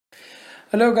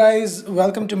Hello, guys.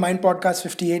 Welcome to Mind Podcast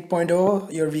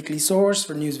 58.0, your weekly source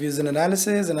for news, views, and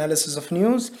analysis of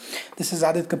news. This is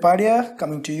Adit Kapadia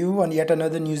coming to you on yet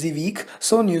another newsy week.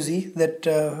 So newsy that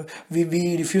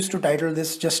we refuse to title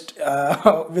this just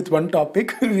with one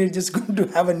topic. We're just going to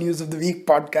have a News of the Week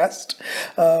podcast.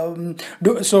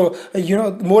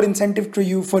 More incentive to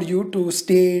you for you to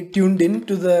stay tuned in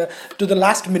to the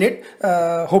last minute,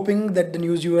 hoping that the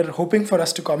news you were hoping for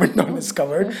us to comment on is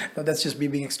covered. No, that's just me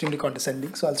being extremely condescending,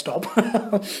 so I'll stop.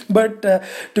 But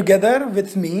together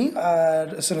with me are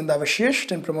Sunanda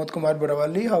Vashisht and Pramod Kumar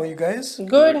Buravalli. How are you guys?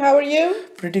 Good, how are you?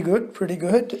 Pretty good, pretty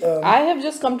good. I have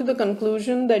just come to the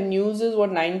conclusion that news is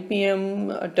what 9 p.m.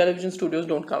 Television studios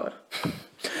don't cover.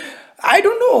 I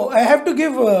don't know. I have to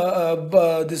give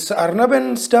this Arnab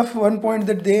and stuff one point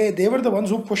that they were the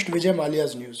ones who pushed Vijay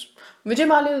Malia's news. Vijay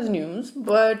Malia's news,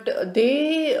 but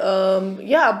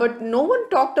but no one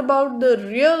talked about the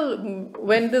real,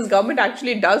 when this government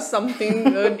actually does something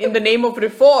in the name of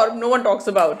reform, no one talks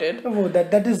about it. Oh,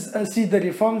 that is see the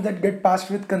reforms that get passed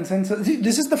with consensus. See,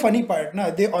 this is the funny part. Now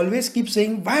they always keep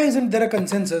saying, why isn't there a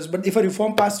consensus? But if a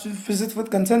reform passes with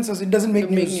consensus, it doesn't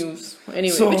make news.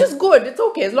 Anyway, so, which is good. It's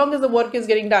okay as long as the work is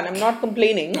getting done. I'm not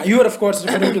complaining. You are of course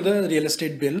referring to the real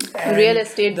estate bill. The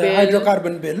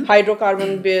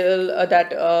hydrocarbon bill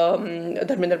that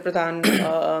Dharmendra Pradhan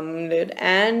did,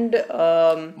 and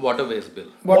waterways bill.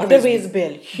 Waterways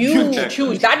bill.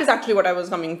 Huge. That is actually what I was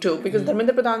coming to, because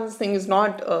Dharmendra Pradhan's thing is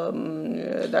not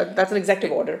that's an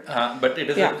executive order. But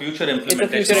it is a future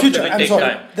implementation.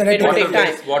 It will take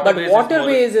time. But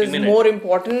waterways is more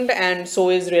important, and so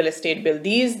is real estate bill.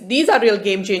 These are real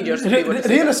game changers.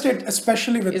 Real estate,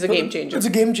 especially with is a game changer. It's a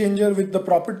game changer with the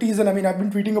properties, and I mean I've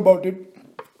been tweeting about it.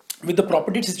 With the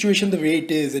property situation the way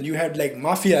it is, and you had like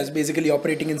mafias basically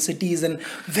operating in cities and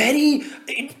very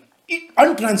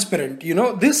untransparent,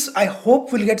 this I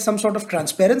hope will get some sort of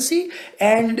transparency.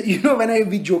 And when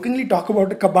we jokingly talk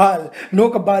about a cabal, no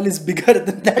cabal is bigger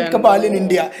than that cabal in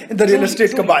India, in the real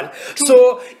estate cabal.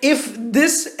 So if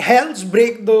this helps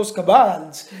break those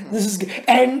cabals, this is,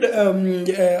 and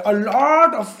a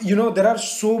lot of, there are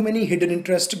so many hidden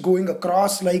interests going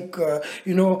across, like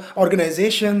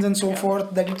organizations and so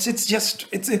forth, that it's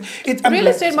real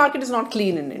estate market is not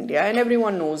clean in India, and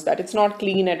everyone knows that it's not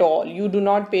clean at all. You do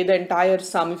not pay the entire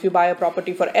sum. If you buy a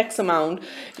property for X amount,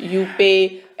 you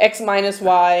pay X minus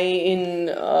Y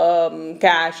in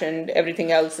cash, and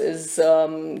everything else is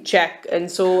check.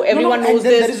 And so everyone knows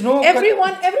this.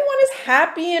 Everyone is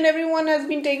happy, and everyone has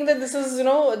been taking that this is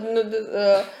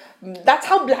that's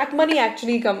how black money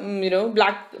actually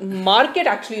black market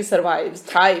actually thrives.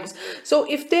 So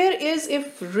if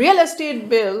real estate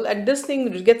bill and this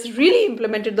thing gets really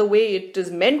implemented the way it is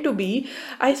meant to be,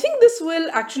 I think this will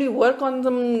actually work on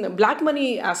some black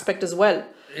money aspect as well.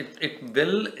 It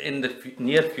will in the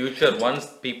near future, once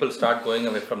people start going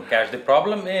away from cash. The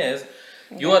problem is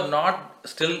you are not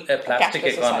still a plastic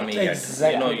economy yet.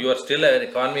 Exactly. You are still an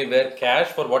economy where cash,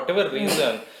 for whatever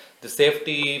reason, the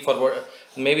safety,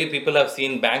 maybe people have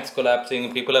seen banks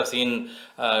collapsing, people have seen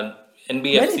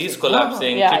NBFCs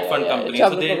collapsing, chit fund companies,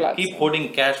 so they keep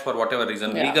holding cash for whatever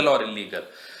reason, legal or illegal.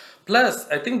 Plus,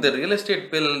 I think the real estate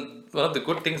bill, one of the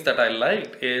good things that I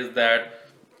liked is that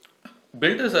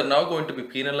builders are now going to be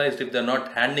penalized if they're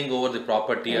not handing over the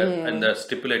property in the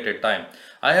stipulated time.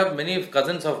 I have many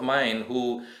cousins of mine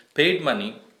who paid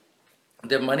money,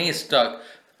 their money is stuck,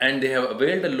 and they have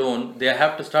availed a loan. They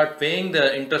have to start paying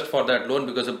the interest for that loan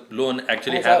because the loan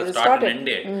actually has a start and end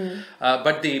date.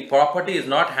 But the property is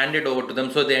not handed over to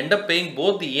them, so they end up paying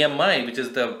both the EMI, which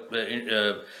is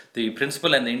the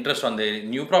principal and the interest on the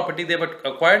new property they were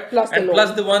acquired,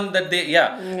 plus the one that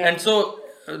and so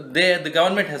the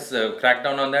government has cracked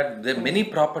down on that. There are many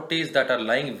properties that are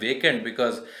lying vacant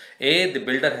because the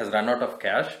builder has run out of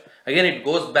cash. Again, it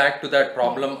goes back to that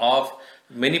problem of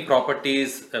many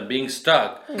properties being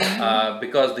stuck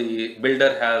because the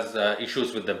builder has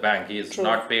issues with the bank. He is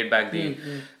not paid back the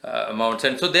amounts,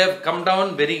 and so they have come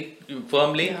down very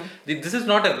firmly. This is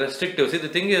not a restrictive. See, the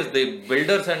thing is, the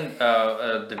builders and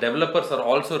the developers are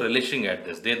also relishing at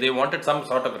this. They wanted some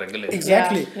sort of regulation.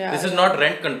 Exactly. This is not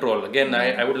rent control. Again,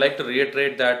 I would like to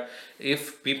reiterate that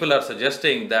if people are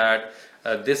suggesting that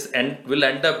this will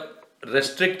end up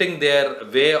restricting their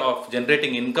way of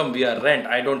generating income via rent,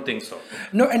 I don't think so.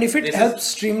 No, and if it helps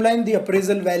streamline the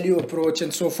appraisal value approach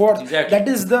and so forth, that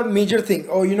is the major thing.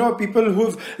 Or people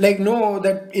who've know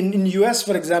that in US,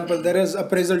 for example, there is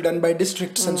appraisal done by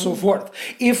districts and so forth.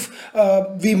 If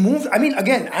we move, I mean,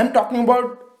 again, I'm talking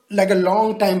about like a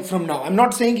long time from now. I'm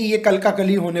not saying कि ये कल का कल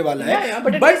ही होने वाला है. Yeah,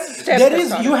 but but step there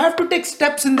is, you have to take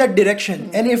steps in that direction.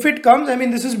 And if it comes, I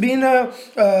mean, this has been a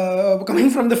coming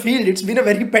from the field, it's been a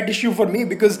very pet issue for me,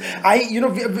 because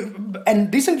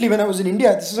and recently when I was in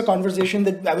India, this is a conversation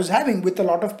that I was having with a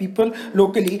lot of people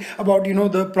locally about,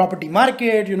 the property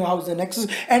market, how's the nexus,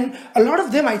 and a lot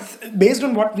of them, based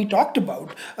on what we talked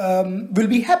about, will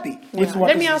be happy with what.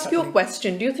 Let me ask you a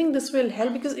question. Do you think this will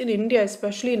help? Because in India,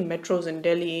 especially in metros in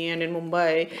Delhi and in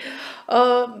Mumbai,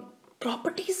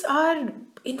 properties are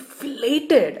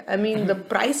inflated. I mean, the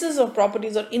prices of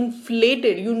properties are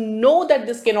inflated. You know that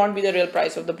this cannot be the real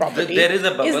price of the property. There is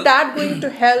a bubble. Is that going to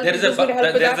help? There is a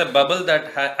bubble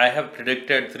that I have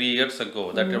predicted 3 years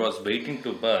ago that it was waiting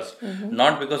to burst,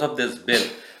 not because of this bill.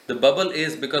 The bubble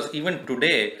is because even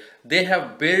today they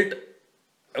have built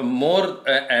more,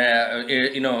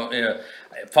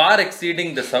 far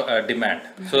exceeding the demand.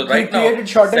 So right now,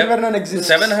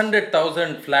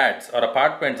 700,000 flats or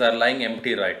apartments are lying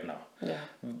empty right now. Yeah.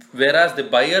 Whereas the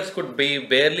buyers could be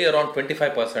barely around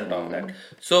 25% of that.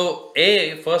 So,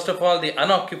 first of all, the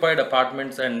unoccupied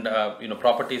apartments and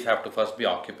properties have to first be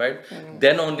occupied.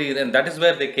 Then that is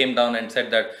where they came down and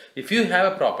said that if you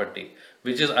have a property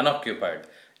which is unoccupied,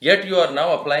 yet you are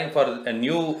now applying for a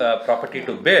new property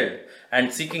to build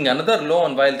and seeking another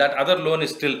loan while that other loan is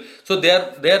still, so they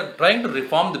are trying to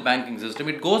reform the banking system.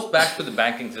 It goes back to the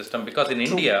banking system, because in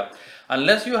India,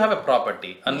 unless you have a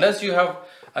property, unless you have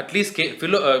at least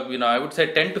I would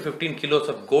say 10 to 15 kilos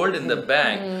of gold in the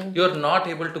bank, you are not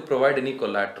able to provide any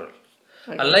collateral.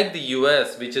 Unlike the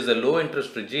US, which is a low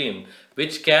interest regime,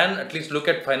 which can at least look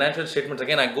at financial statements.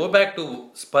 Again, I go back to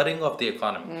spurring of the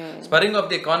economy. Spurring of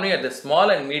the economy at the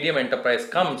small and medium enterprise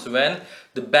comes when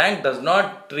the bank does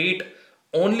not treat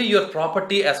only your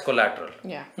property as collateral.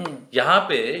 Yeah. Yahan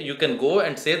pe you can go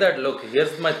and say that, look,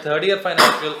 here's my third year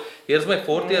financial, here's my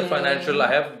fourth year financial,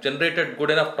 I have generated good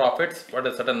enough profits for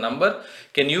a certain number.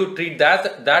 Can you treat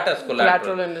that as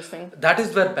collateral? In this thing. That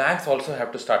is where banks also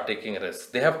have to start taking risks.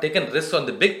 They have taken risks on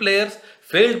the big players,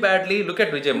 failed badly. Look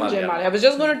at Vijay Mallya. I was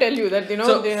just going to tell you that, they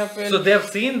have failed. So they have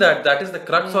seen that is the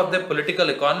crux of the political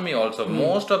economy also.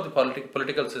 Most of the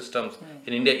political systems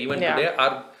in India even today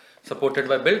are supported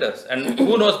by builders. And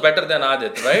who knows better than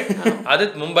Adit, right?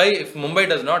 Adit, if Mumbai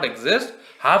does not exist,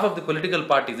 half of the political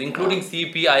parties, including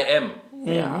CPIM,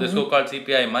 the so-called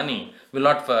CPI money, will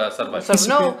not survive.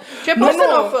 No. And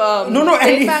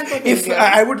if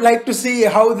I would like to see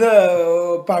how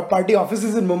the party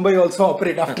offices in Mumbai also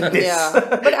operate after this. Yeah.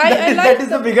 But I like that is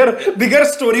the bigger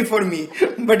story for me.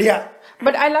 But yeah.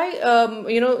 But I like,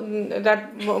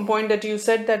 that point that you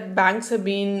said, that banks have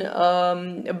been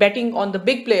betting on the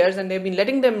big players and they've been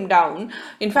letting them down.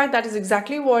 In fact, that is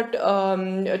exactly what a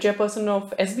chairperson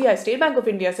of SBI, State Bank of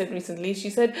India, said recently.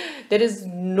 She said there is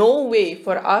no way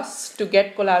for us to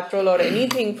get collateral or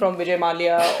anything from Vijay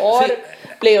Mallya or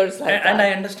players like that. And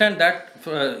I understand that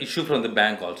issue from the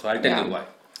bank also. I'll tell you why.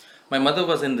 My mother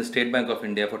was in the State Bank of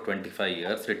India for 25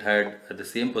 years, retired at the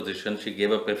same position. She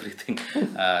gave up everything.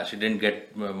 She didn't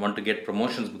want to get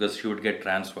promotions because she would get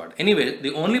transferred. Anyway,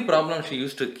 the only problem, she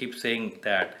used to keep saying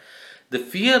that the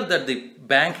fear that the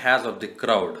bank has of the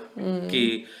crowd,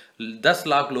 कि 10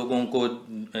 लाख लोगों को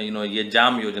ये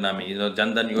जाम योजना में,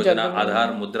 जनधन योजना,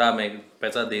 आधार मुद्रा में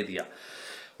पैसा दे दिया.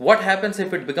 What happens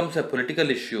if it becomes a political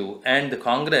issue and the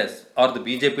Congress or the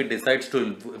BJP decides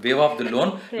to waive off the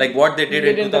loan, like what they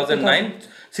did in 2009?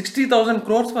 60,000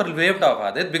 crores were waived off,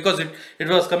 Adit, because it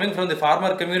was coming from the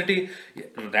farmer community.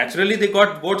 Naturally, they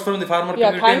got votes from the farmer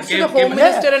community. Thanks to the Home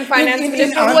Minister and Finance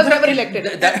Minister who was never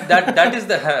elected.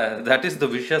 That is the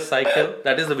vicious cycle.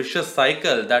 That is the vicious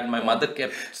cycle that my mother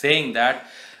kept saying, that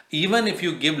even if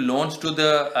you give loans to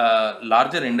the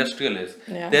larger industrialists,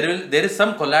 there is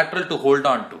some collateral to hold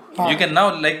on to. You can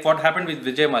now, like what happened with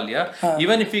Vijay Mallya,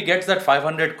 even if he gets that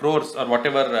 500 crores or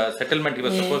whatever settlement he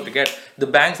was supposed to get, the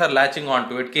banks are latching on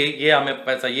to it. Ki ye hame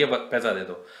paisa de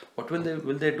do. What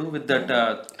will they do with that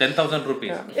 10,000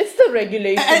 rupees? It's the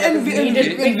regulation. And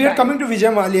we are coming to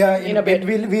Vijay Mallya in a bit.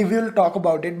 We will talk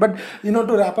about it. But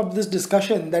to wrap up this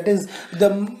discussion, that is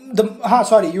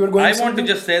sorry, you were going. I want to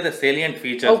just say the salient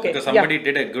features because somebody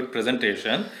did a good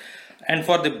presentation. And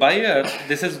for the buyer,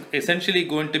 this is essentially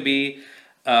going to be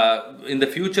in the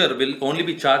future will only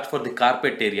be charged for the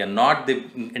carpet area, not the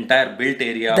entire built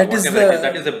area. That is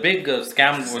a big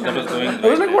scam that was going on. It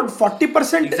was like what,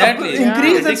 40%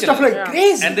 increase and stuff like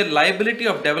crazy. And the liability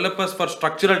of developers for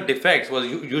structural defects was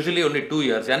usually only 2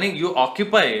 years. Yani you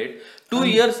occupy it 2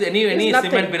 years, any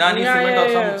nothing. cement, Binani Yeah, cement yeah, or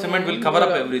some yeah. cement will cover up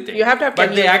everything. You have to have But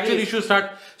 10 they years at actually least. should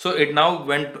start. So it now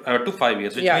went to 5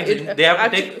 years, which means they have to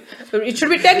take. It should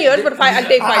be 10 years, but I'll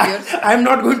take 5 years. I'm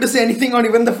not going to say anything on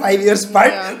even the 5 years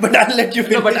part, but I'll let you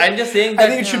finish. No, but I'm just saying I that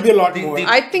think it should be a lot more.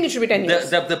 I think it should be 10 years.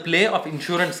 The play of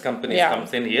insurance companies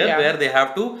comes in here, Yeah. where they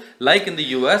have to, like in the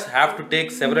US, have to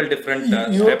take several different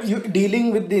steps.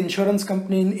 Dealing with the insurance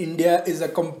company in India is a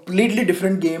completely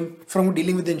different game from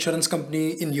dealing with the insurance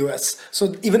company in US.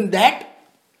 So even that,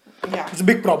 it's a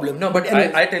big problem. No, but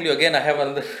I tell you again, I have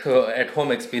another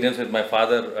at-home experience with my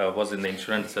father. Was in the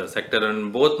insurance sector,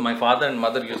 and both my father and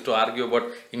mother used to argue about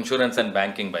insurance and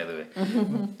banking. By the way,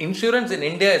 insurance in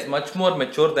India is much more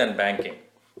mature than banking,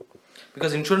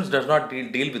 because insurance does not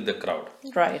deal with the crowd.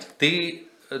 Right. The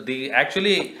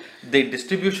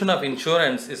distribution of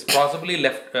insurance is possibly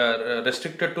left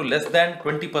restricted to less than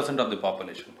 20% of the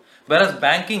population, whereas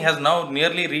banking has now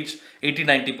nearly reached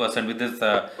 80-90% with this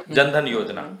Jan Dhan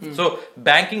Yojana. So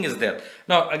banking is there.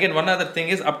 Now again, one other thing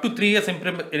is up to 3 years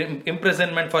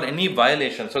imprisonment for any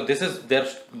violation. So they're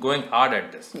going hard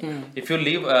at this. If you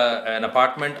leave an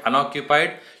apartment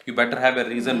unoccupied, you better have a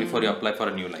reason before you apply for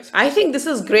a new license. I think this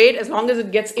is great as long as it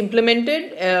gets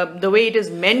implemented the way it is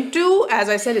meant to. As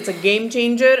I said, it's a game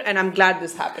changer, and I'm glad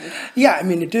this happened. Yeah, I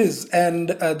mean it is, and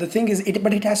the thing is,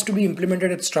 but it has to be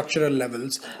implemented at structural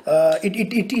levels.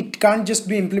 It can't just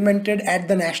be implemented at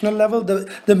the national level.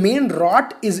 The main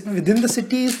rot is within the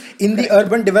cities, in the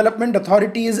urban development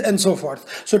authorities, and so forth.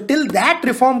 So till that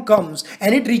reform comes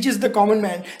and it reaches the common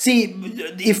man, see,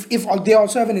 if they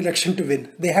also have an election to win,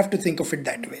 they have to think of it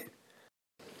that way.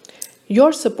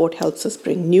 Your support helps us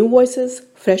bring new voices,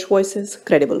 fresh voices,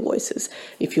 credible voices.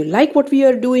 If you like what we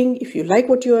are doing, if you like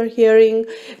what you are hearing,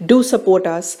 do support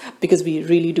us, because we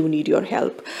really do need your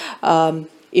help.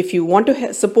 If you want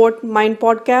to support Mind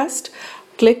Podcast,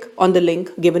 click on the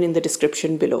link given in the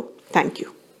description below. Thank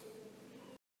you.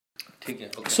 Okay.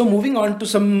 So moving on to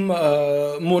some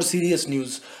more serious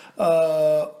news.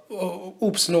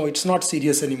 Oops, no, it's not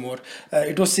serious anymore.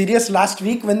 It was serious last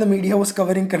week when the media was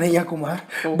covering Kanhaiya Kumar.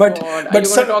 But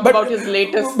about his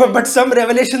latest but some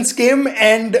revelations came,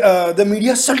 and the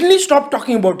media suddenly stopped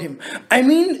talking about him. I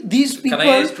mean, these people.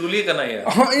 Kanhaiya is truly Kanhaiya.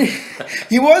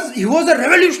 he was a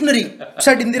revolutionary,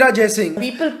 said Indira Jaisingh.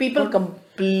 People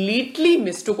completely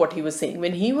mistook what he was saying.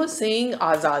 When he was saying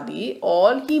Azadi,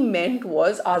 all he meant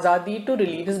was Azadi to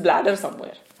relieve his bladder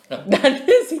somewhere. That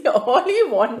is, all he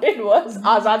wanted was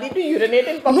Azadi to urinate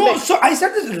in public. No, so I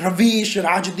said this, Ravish,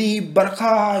 Rajdeep,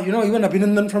 Barkha, even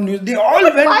Abhinandan from news, they all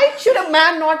went. Why should a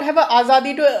man not have a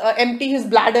Azadi to empty his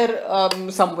bladder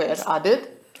somewhere, Adit?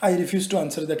 I refuse to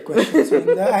answer that question. So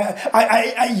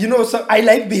I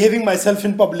like behaving myself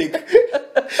in public.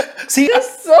 See,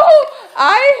 so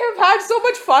I have had so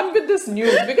much fun with this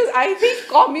news, because I think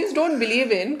communists don't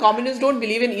believe in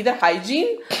either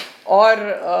hygiene or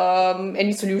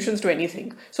any solutions to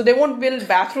anything. So they won't build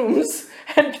bathrooms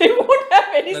and they won't have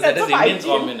any sense of hygiene. That is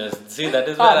Indian communists. See, that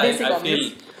is where I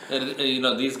feel,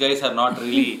 these guys are not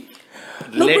really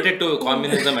related to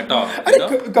communism at all.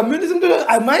 Communism,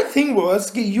 my thing was,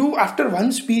 after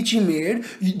one speech he made,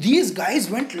 these guys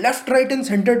went left, right and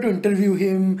center to interview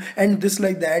him and this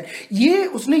like that.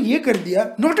 Usne ye kar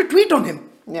diya, not a tweet on him.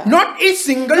 Yeah. Not a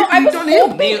single tweet on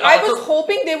him. I was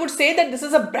hoping they would say that this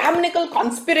is a Brahminical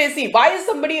conspiracy. Why is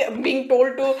somebody being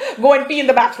told to go and pee in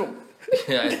the bathroom?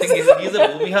 Yeah, I think he's a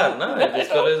Bhumihar, no? This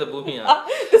fellow is a Bhumihar.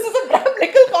 This is a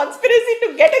Brahminical conspiracy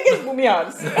to get against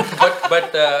Bhumihars.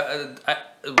 but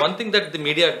one thing that the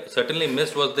media certainly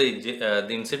missed was the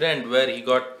incident where he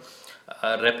got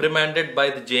reprimanded by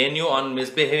the JNU on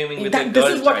misbehaving with a girl. This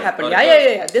is what happened.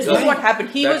 Yeah. This is what happened.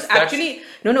 He was actually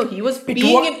he was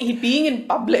peeing in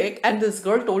public, and this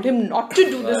girl told him not to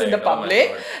do this in the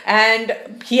public, and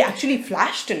he actually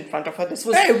flashed in front of her. This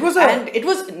was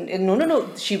no.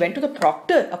 She went to the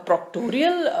proctor. A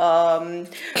proctorial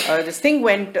this thing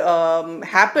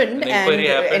happened,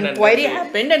 and inquiry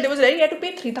happened, and there was he had to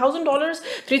pay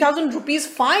 $3,000 rupees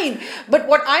fine. But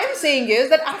what I am saying is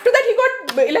that after that he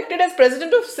got elected as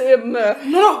president of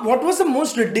what was the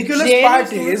most ridiculous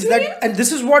part is that, and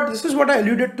this is what I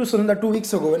alluded to Sunda 2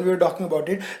 weeks ago when we were talking about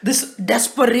it, this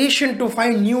desperation to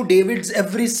find new Davids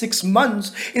every 6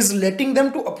 months is letting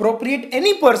them to appropriate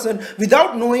any person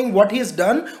without knowing what he has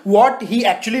done, what he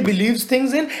actually believes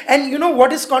things in, and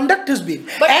what his conduct has been.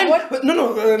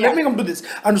 Let me come to this.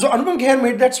 And so Anupam Kher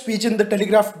made that speech in the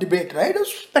Telegraph debate, right? A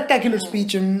spectacular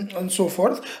speech and so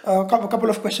forth. A couple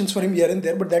of questions for him here and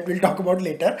there, but that we'll talk about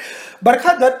later.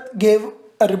 Barkha Dutt gave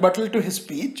a rebuttal to his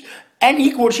speech, And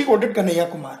she quoted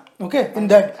Kanhaiya Kumar, okay, in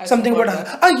that something about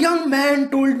a young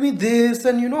man told me this,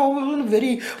 and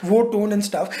very woe tone and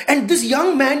stuff. And this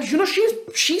young man,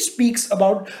 she speaks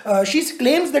about, she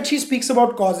claims that she speaks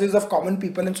about causes of common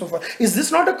people and so forth. Is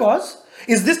this not a cause?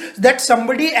 Is this that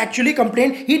somebody actually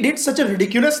complained he did such a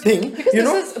ridiculous thing? Because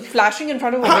this is flashing in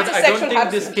front of But I don't think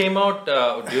this came out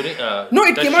during. No,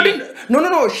 it came out in.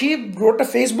 No. She wrote a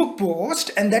Facebook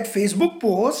post, and that Facebook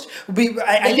post, the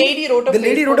lady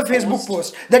wrote a Facebook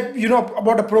post that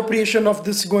about appropriation of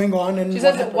this going on, and she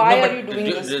says, "Why are you doing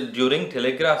this?" During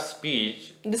Telegraph speech.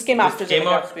 This came after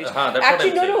Telegraph speech.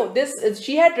 Actually, no. This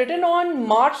she had written on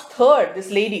March 3rd. This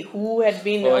lady who had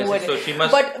been. So she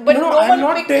must. But no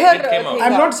one picked her.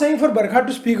 I'm not saying for Barkha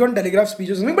to speak on Telegraph speech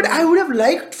or something, but I would have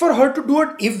liked for her to do it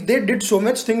if they did so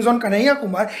much things on Kanhaiya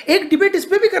Kumar. Ek debate is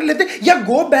pe bhi kar lete. Yeah,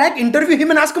 go back, interview him,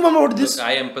 and ask him about this. Look,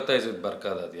 I empathize with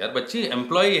Barkha Dad, but she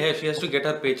employee hai. She has to get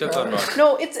her paycheck or not.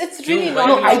 No, it's really not.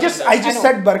 No, I just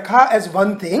said Barkha as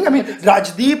one thing. I mean,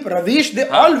 Rajdeep, Ravish, they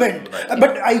all went.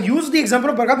 But I used the example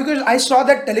of Barkha because I saw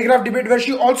that Telegraph debate where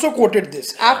she also quoted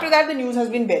this. After that, the news has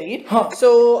been buried.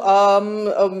 So,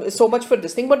 so much for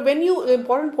this thing. But the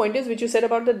important point is, which you said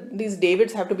about these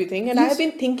Davids have to be thing. And I have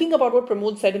been thinking about what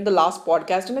Pramod said in the last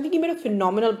podcast. And I think he made a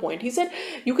phenomenal point. He said,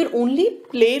 you can only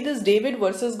play this David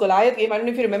versus Goliath game. I don't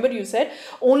know if you remember, you said,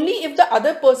 only if the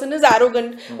other person is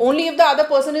arrogant, only if the other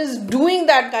person is doing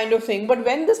that kind of thing. But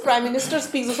when this Prime Minister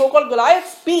speaks, the so-called Goliath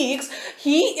speaks,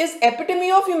 he is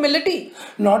epitome of humility.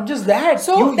 Not just that.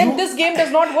 So then this game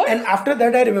does not work. And after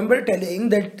that, I remember telling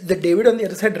that the David on the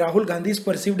other side, Rahul Gandhi, is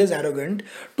perceived as arrogant.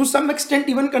 To some extent,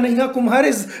 even Kanhaiya Kumar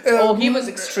is. He was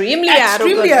extremely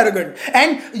arrogant.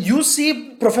 And you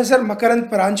see Professor Makarand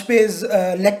Paranjpe's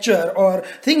lecture or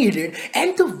thing he did,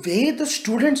 and the way the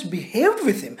students behaved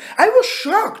with him, I was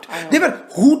shocked. They were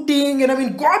hooting, and I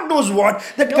mean, God knows what.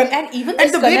 And even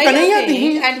the way Kanhaiya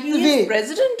thing, and he is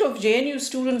president of JNU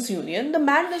Students Union. The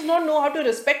man does not know how to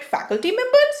respect faculty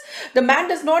members. The man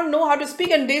does not know how to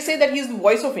speak, and they say that he is the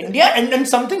voice of India. And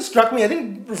something struck me. I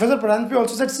think Professor Paranjpe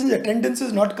also said since attendance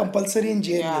is not compulsory in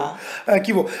JNU.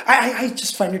 I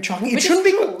just find it shocking.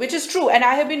 Which is true. And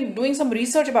I have been doing some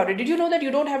research about it. Did you know that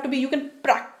you don't have to be, you can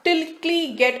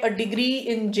practically get a degree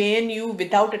in JNU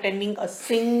without attending a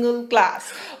single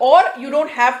class, or you don't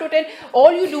have to attend.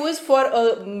 All you do is for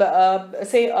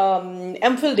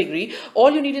MPhil degree,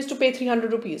 all you need is to pay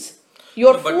 300 rupees.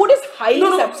 Your food is highly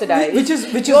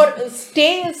subsidized. Which your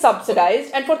stay is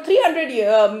subsidized, and for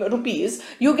 300 rupees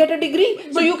you get a degree.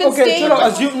 So you can stay.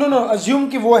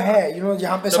 Assume कि वो है,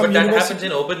 जहाँ पे but that happens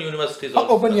in open universities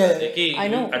also. Open, I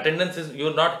know. Attendance is,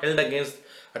 you're not held against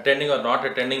attending or not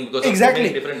attending because of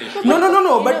many different issues.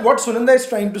 No. But what Sunanda is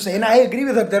trying to say, and I agree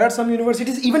with her, there are some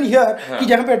universities even here कि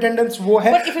जहाँ पे attendance वो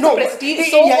है. But if it's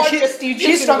prestigious,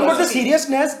 she's talking about the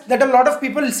seriousness that a lot of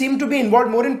people seem to be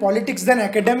involved more in politics than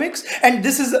academics, and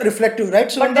this is reflective, right?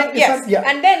 Sunanda,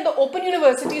 and then the open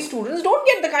university students don't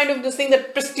get the kind of this thing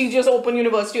that prestigious open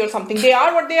university or something. They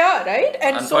are what they are, right?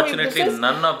 And unfortunately,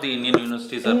 none of the Indian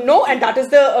universities are. No, and that is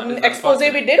the expose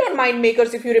we did on Mind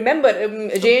Makers. If you remember,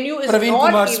 JNU is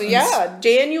not.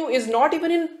 JNU is not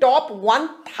even in top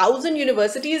 1,000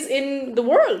 universities in the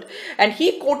world, and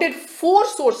he quoted four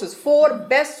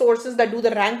best sources that do the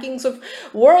rankings of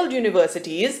world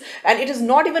universities, and it is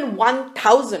not even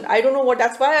 1,000. I don't know what.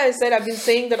 That's why I said I've been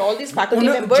saying that all these faculty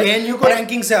members. JNU को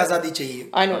ranking से आजादी चाहिए.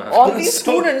 I know all these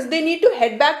students. They need to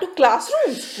head back to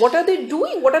classrooms. What are they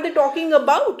doing? What are they talking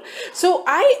about? So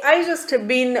I just have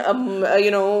been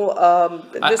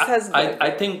this has.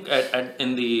 I think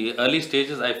in the early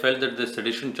stages, I felt that the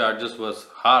sedition charges was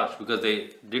harsh because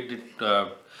they did it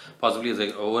possibly as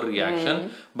an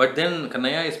overreaction. But then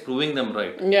Kanhaiya is proving them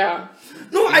right. Yeah.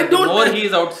 No, I don't. The more he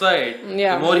is outside,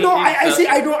 the more he is.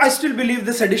 I still believe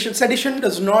the sedition. Sedition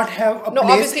does not have a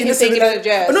place in a civilized.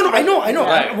 I know.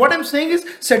 Right. What I'm saying is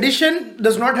sedition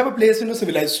does not have a place in a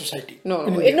civilized society. No.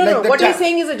 What he's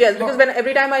saying is a jest, because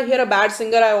every time I hear a bad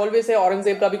singer, I always say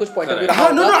Aurangzeb ka bhi kuch point of view.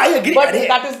 No, I agree. But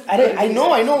that is. I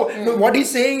know. No, what he's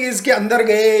saying is कि अंदर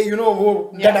गए,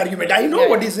 that argument. I know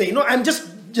what he's saying. I'm just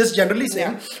generally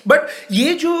saying, but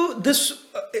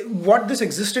what this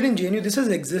existed in JNU, this has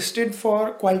existed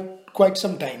for quite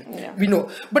some time. We know,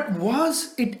 but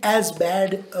was it as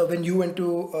bad when you went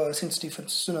to St.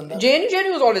 Stephen's, Sunanda?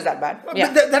 JNU was always that bad.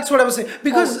 That's what I was saying,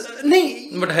 because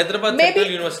but Hyderabad Central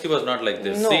University was not like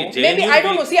this. No. See, maybe I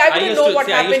don't know. See, I wouldn't know what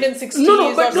happened in 60s.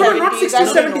 No, not 60s,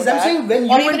 70s. I'm saying when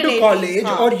you went to college,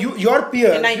 or your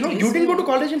peers, you didn't go to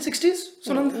college in 60s,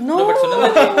 Sunanda? No, but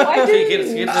Sunanda, here's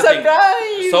the thing.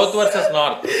 South versus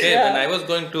North. Okay, when I was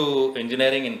going to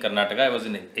engineering in Karnataka, I was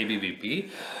in ABVP.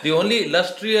 The only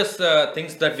illustrious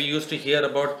things that we used to hear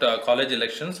about college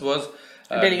elections was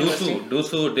Delhi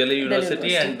University. Delhi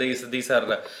University, and these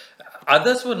are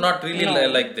others were not really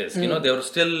like this. They were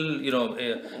still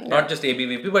not just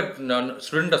ABVP, but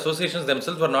student associations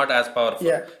themselves were not as powerful.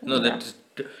 Yeah.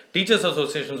 The teachers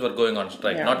associations were going on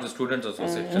strike, not the students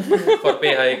associations for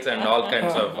pay hikes and all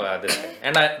kinds of this thing,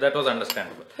 and that was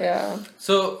understandable. Yeah.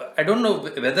 So I don't know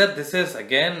whether this is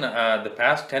again the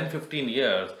past 10-15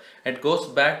 years. It goes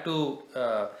back to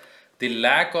the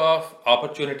lack of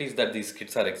opportunities that these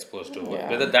kids are exposed to. Yeah.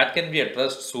 Whether that can be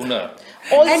addressed sooner.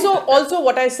 Also,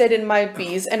 what I said in my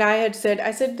piece, and I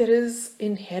said there is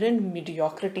inherent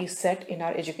mediocrity set in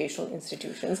our educational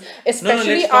institutions,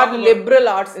 especially our liberal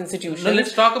arts institutions. No,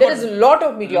 let's talk about. There is a lot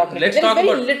of mediocrity. Let's there talk is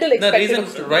very about little the expected reason of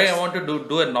students. why I want to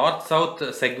do a north-south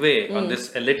segue on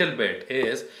this a little bit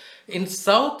is in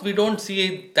South we don't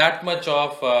see that much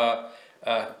of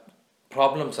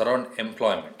problems around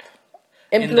employment.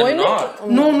 Employment? In the north,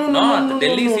 No,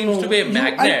 Delhi no, seems no. to be a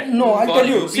magnet I'll for tell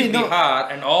you. UP, See, no. Bihar,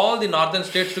 and all the northern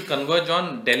states to converge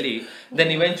on Delhi.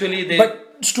 Then eventually they.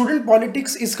 But student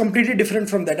politics is completely different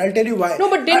from that. I'll tell you why. No,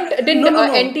 but didn't no.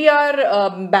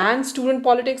 NTR ban student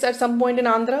politics at some point in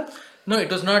Andhra? No, it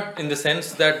was not in the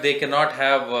sense that they cannot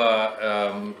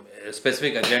have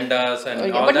specific agendas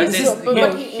and all but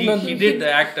that. He did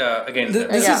act against that.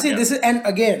 This is, and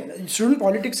again, student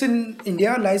politics in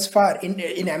India lies far.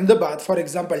 In Ahmedabad, for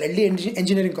example, Delhi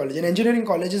Engineering College. An engineering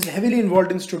college is heavily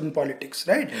involved in student politics,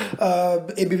 right?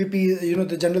 ABVP,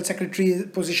 the general secretary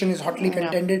position is hotly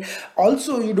contended.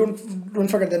 Also, you don't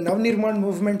forget the Navnirman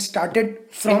movement started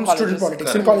from student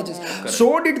politics in colleges.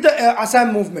 So did the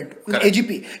Assam movement.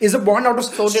 AGP is a born out of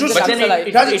student. But then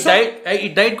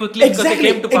it died quickly because they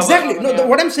came to power. Exactly. No,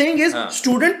 what I'm saying is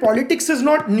student politics is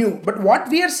not new, but what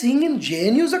we are seeing in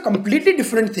JNU is a completely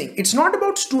different thing. It's not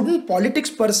about student politics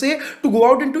per se to go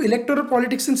out into electoral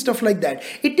politics and stuff like that.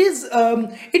 It is,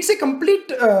 it's a complete,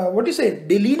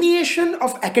 delineation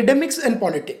of academics and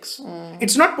politics.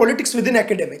 It's not politics within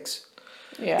academics.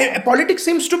 Yeah. Politics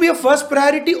seems to be a first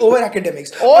priority over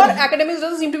academics. Or academics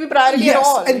doesn't seem to be priority at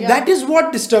all. And that is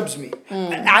what disturbs me.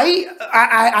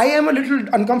 I am a little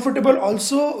uncomfortable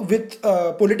also with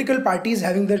political parties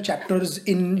having their chapters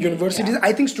in universities.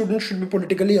 I think students should be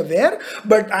politically aware,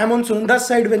 but I am on Sunanda's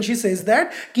side when she says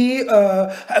that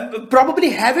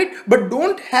probably have it, but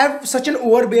don't have such an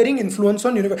overbearing influence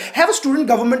on university. Have a student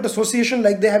government association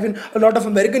like they have in a lot of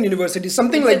American universities,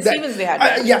 something like that. Stevens they had.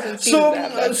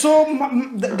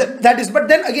 That is, but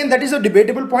then again, that is a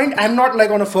debatable point. I'm not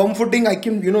like on a firm footing. I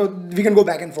can, we can go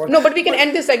back and forth. No, but we can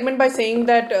end this segment by saying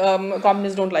that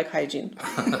communists don't like hygiene.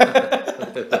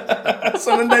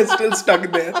 Sunanda is still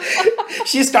stuck there.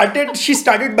 She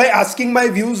started by asking my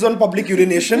views on public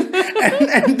urination,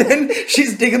 and then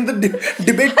she's taken the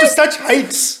debate to such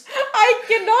heights. I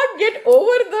cannot get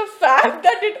over the fact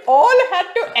that it all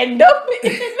had to end up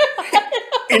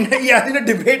in a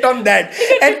debate on that.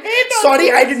 And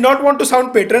sorry, I did not want to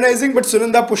sound patronizing, but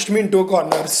Sunanda pushed me into a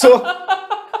corner. So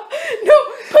no,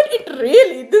 but it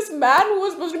really, this man who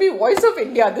was supposed to be voice of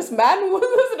India, this man who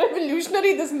was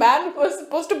revolutionary, this man who was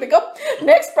supposed to become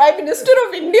next Prime Minister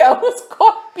of India was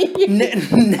caught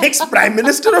peeing. Next Prime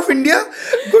Minister of India?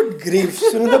 Good grief.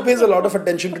 Sunanda pays a lot of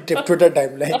attention to Twitter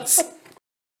timelines.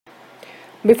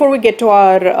 Before we get to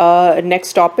our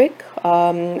next topic,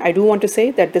 I do want to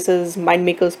say that this is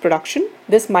Mindmakers production.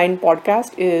 This Mind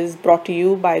podcast is brought to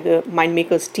you by the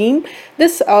Mindmakers team.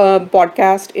 This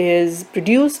podcast is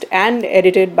produced and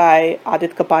edited by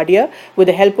Adit Kapadia with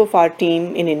the help of our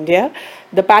team in India.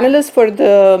 The panelists for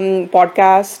the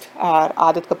podcast are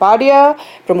Adit Kapadia,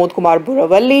 Pramod Kumar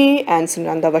Buravalli, and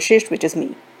Sunanda Vashisht, which is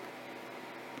me.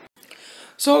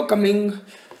 So coming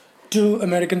to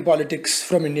American politics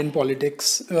from Indian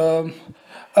politics.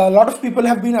 A lot of people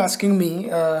have been asking me,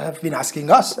 have been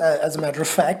asking us, as a matter of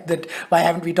fact, that why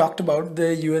haven't we talked about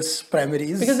the US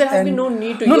primaries? Because there has been no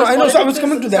need to. No, I know. So I was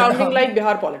coming to that. Sounding like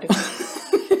Bihar politics.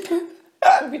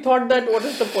 We thought that what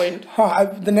is the point?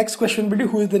 The next question will be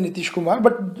who is the Nitish Kumar,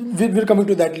 but we're coming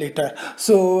to that later.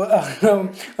 So,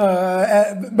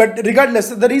 but regardless,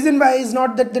 the reason why is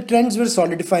not that the trends were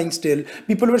solidifying still.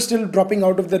 People were still dropping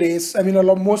out of the race. I mean,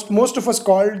 most of us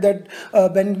called that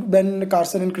Ben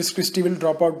Carson and Chris Christie will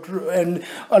drop out, and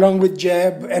along with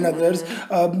Jeb and others.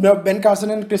 Ben Carson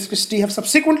and Chris Christie have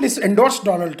subsequently endorsed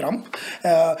Donald Trump.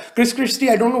 Chris Christie,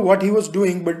 I don't know what he was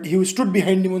doing, but he stood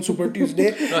behind him on Super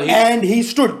Tuesday, and he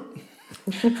stood.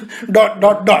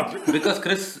 Dot. Because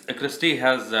Christie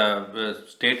has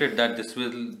stated that this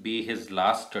will be his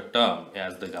last term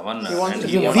as the governor. He wants and to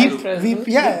he be a wants vice to, president.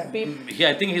 Yeah.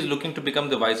 I think he's looking to become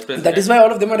the vice president. That is why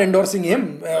all of them are endorsing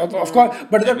him, of course.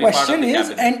 But the be part of question the is,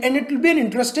 cabinet. and it will be an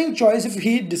interesting choice if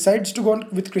he decides to go on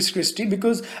with Chris Christie,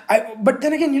 because but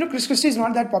then again, Chris Christie is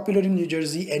not that popular in New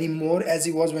Jersey anymore as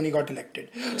he was when he got elected.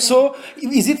 So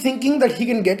is he thinking that he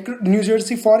can get New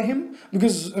Jersey for him?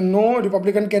 Because no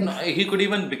Republican can. No, he could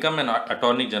even become an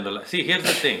attorney general. See, here's the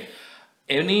thing.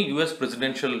 Any US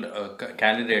presidential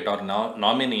candidate or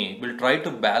nominee will try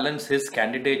to balance his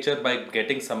candidature by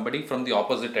getting somebody from the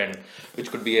opposite end,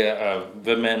 which could be a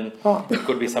women, it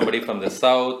could be somebody from the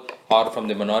South or from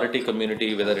the minority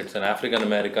community, whether it's an African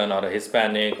American or a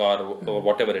Hispanic or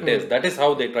whatever it is. That is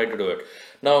how they try to do it.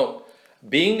 Now,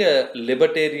 being a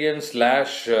libertarian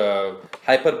slash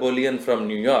hyperborean from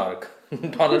New York,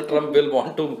 Donald Trump will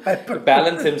want to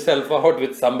balance himself out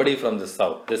with somebody from the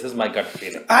South. This is my gut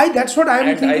feeling. That's what I'm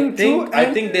And thinking too.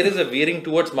 I think there is a veering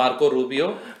towards Marco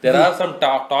Rubio. There are some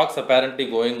talks apparently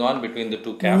going on between the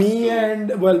two camps.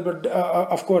 But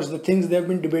of course, the things they've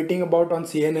been debating about on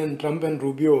CNN, Trump and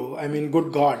Rubio, I mean,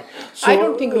 good God. So, I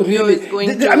don't think Rubio is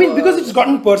going to... I mean, because it's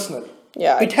gotten personal.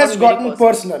 Yeah, it has gotten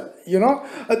personal.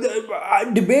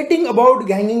 Debating about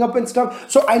ganging up and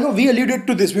stuff. So I know we alluded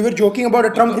to this. We were joking about a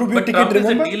Trump-Rubio ticket, Trump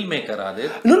remember? is a deal maker,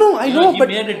 Adit. No, I know. He but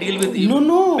made a deal with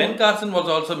No. Ben Carson was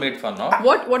also made fun of.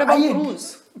 What about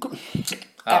Cruz?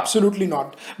 Absolutely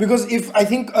not. Because if I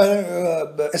think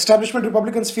establishment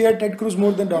Republicans fear Ted Cruz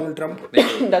more than Donald Trump.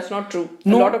 That's not true.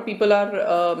 No. A lot of people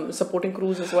are supporting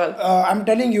Cruz as well. I'm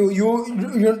telling you,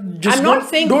 you just I'm not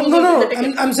saying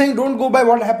I'm saying don't go by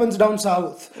what happens down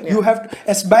south. Yeah. You have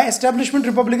to, by establishment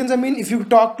Republicans, I mean, if you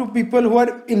talk to people who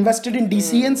are invested in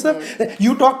DC and stuff,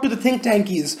 you talk to the think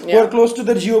tankies who are close to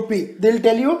the GOP. They'll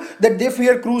tell you that they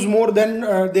fear Cruz more than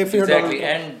they fear Donald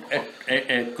Trump.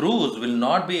 And Cruz will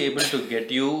not be able to get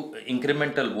you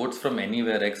incremental votes from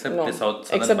anywhere except the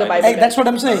Southern Bible Belt. That's what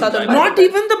I'm saying. Not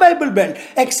even the Bible Belt,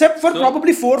 except for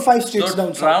probably 4 or 5 states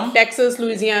down south. Texas,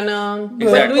 Louisiana.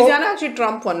 Exactly. Louisiana, actually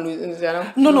Trump won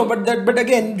Louisiana. No, but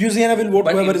again, Louisiana will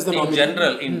vote whoever is the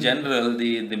nominee. In general,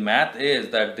 the math is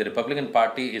that the Republican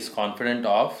Party is confident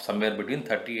of somewhere between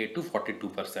 38 to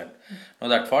 42%. Now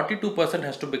that 42%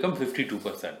 has to become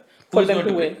 52%. For them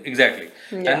to win. Exactly.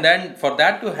 Yeah. And then for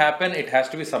that to happen, it has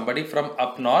to be somebody from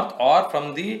up north or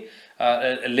from the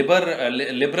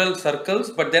liberal circles,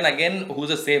 but then again,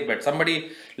 who's a safe bet?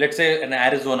 Somebody, let's say in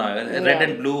Arizona, red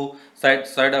and blue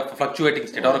side of fluctuating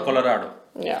state, or a Colorado.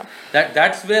 Yeah.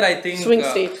 That's where I think swing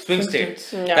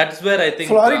states. Yeah. That's where I think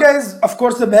Florida is, of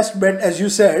course, the best bet, as you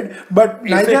said, but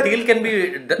neither deal can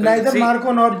be. Neither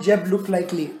Marco nor Jeb look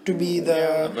likely to be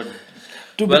the.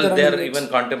 Well, they are even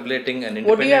contemplating an independent.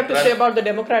 What do you have to say about the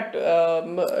Democrat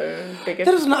ticket?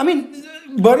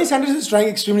 Bernie Sanders is trying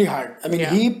extremely hard. I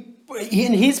mean,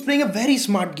 he's playing a very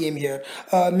smart game here.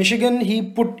 Michigan,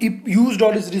 he used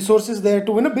all his resources there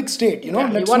to win a big state. He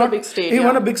won a big state. He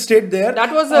won a big state there.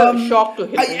 That was a shock to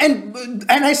Hillary.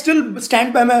 And I still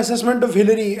stand by my assessment of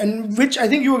Hillary, and which I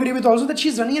think you agree with also, that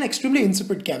she's running an extremely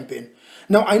insipid campaign.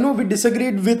 Now, I know we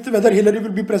disagreed with whether Hillary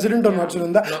will be president or not,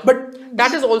 Sunanda, but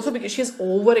that is also because she's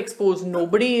overexposed.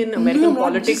 Nobody in American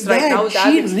politics right now is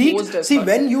as exposed as her.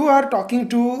 When you are talking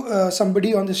to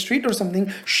somebody on the street or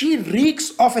something, she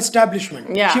reeks of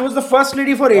establishment. Yeah. She was the first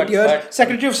lady for 8 years,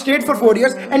 Secretary of State for 4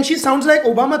 years, and she sounds like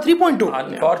Obama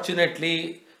 3.0.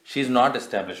 Unfortunately, she's not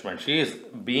establishment. She is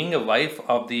being a wife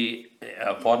of the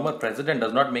former president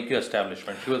does not make you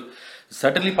establishment. She was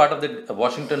certainly part of the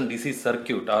Washington DC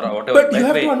circuit or whatever. But you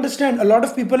have to understand, a lot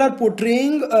of people are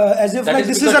portraying as if like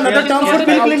this is another term for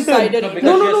Bill Clinton.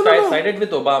 No. She sided with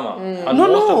Obama.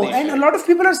 And a lot of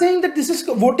people are saying that this is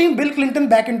voting Bill Clinton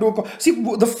back into. See,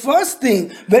 the first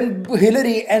thing when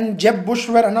Hillary and Jeb Bush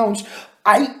were announced,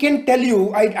 I can tell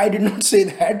you, I did not say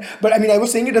that, but I mean, I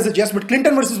was saying it as a jest, but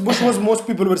Clinton versus Bush was most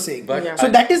people were saying. So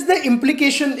that is the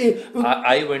implication.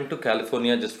 I went to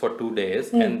California just for 2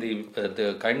 days, and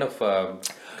the kind of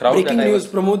crowd breaking news,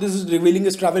 Pramod is revealing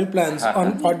his travel plans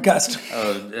on podcast.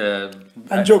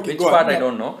 I'm joking. Which part I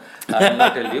don't know, I'll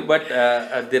not tell you, but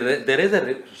there is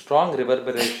a strong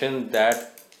reverberation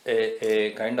that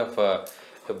a kind of a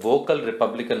vocal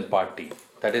Republican Party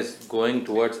that is going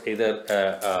towards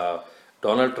either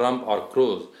Donald Trump or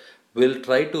Cruz will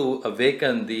try to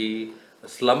awaken the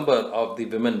slumber of the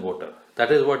women voter.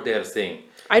 That is what they are saying.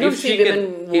 I don't see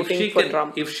women voting for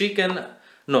Trump. If she can,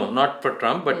 no, not for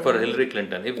Trump, but for Hillary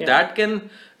Clinton. If that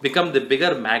can become the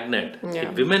bigger magnet, Yeah.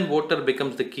 if women voter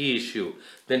becomes the key issue,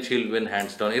 then she'll win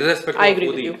hands down, irrespective I of agree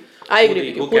who with the you. I agree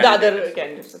with you. Who the candidate other is.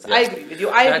 candidates is. Yeah. I agree with you.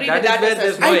 I agree with That that is where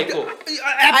there's assessment. no echo.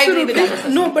 I agree with Absolutely. that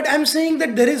assessment. No, but I'm saying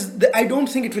that I don't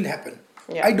think it will happen.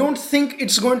 Yeah. I don't think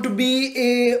it's going to be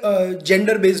a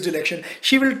gender-based election.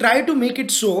 She will try to make it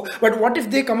so, but what if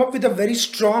they come up with a very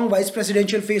strong vice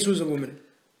presidential face who's a woman?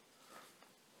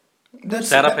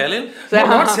 Sarah Palin? No,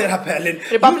 not Sarah Palin.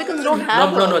 Republicans don't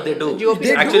have No, they do.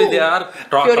 They Actually, do. they are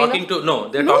Fiorina? talking to, no,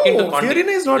 they're No, talking to Condi. Fiorina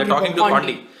is not They're talking to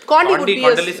Republican. Condi. Condi would be a-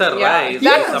 Condoleezza yeah, Rice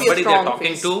that is would be a somebody they're strong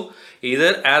talking face. to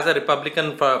either as a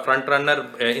Republican front runner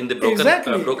in the broken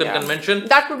Exactly. broken convention,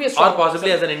 That would be a or strong possibly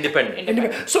person. as an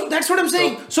independent. So that's what I'm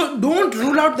saying. So don't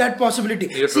rule out that possibility.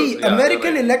 You're See, true. Yeah,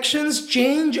 American you're right. elections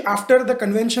change after the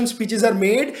convention speeches are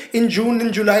made in June,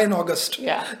 in July, and August.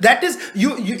 Yeah. That is,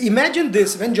 you imagine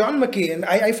this when John McCain.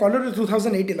 I followed the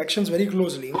 2008 elections very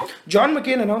closely. John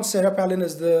McCain announced Sarah Palin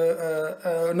as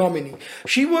the nominee.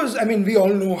 She was, I mean, we all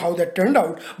know how that turned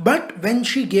out. But when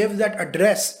she gave that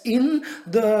address in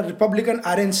the Republican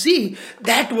RNC,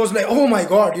 that was like, oh my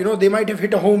God, they might have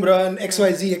hit a home run,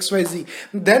 XYZ, XYZ.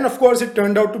 Then, of course, it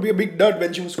turned out to be a big dud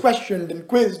when she was questioned and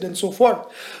quizzed and so forth.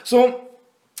 So,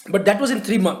 but that was in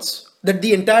 3 months that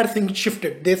the entire thing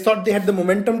shifted. They thought they had the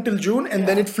momentum till June and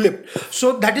then it flipped.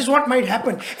 So that is what might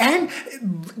happen. And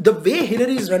the way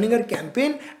Hillary is running her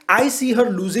campaign, I see her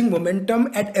losing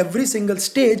momentum at every single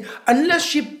stage unless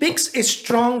she picks a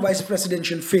strong vice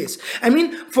presidential face. I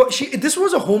mean, this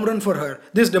was a home run for her,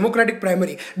 this Democratic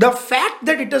primary. The fact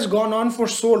that it has gone on for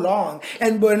so long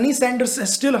and Bernie Sanders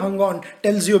has still hung on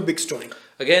tells you a big story.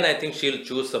 Again, I think she'll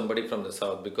choose somebody from the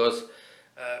South because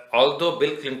although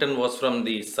Bill Clinton was from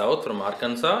the South, from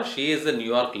Arkansas, she is a New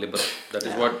York liberal. That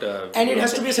is what. And it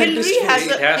has to be a Hillary centrist. has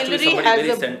It has to be Hillary somebody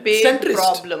has very a big centrist.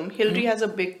 problem. Hillary has a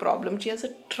big problem. She has a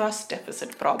trust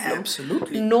deficit problem.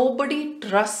 Absolutely. Nobody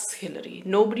trusts Hillary.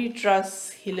 Nobody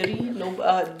trusts Hillary. No,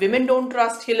 women don't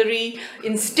trust Hillary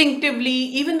instinctively,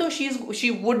 even though she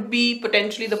would be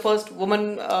potentially the first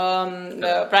woman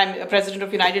president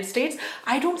of United States.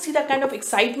 I don't see that kind of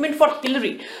excitement for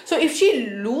Hillary. So if she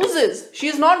loses,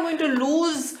 she is not going to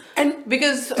lose. And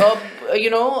because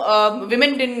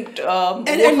women didn't vote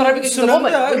for her because she's a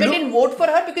woman. Women didn't vote for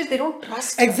her because they don't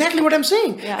trust her. Exactly what I'm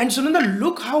saying. Yeah. And Sunanda,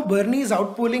 look how Bernie is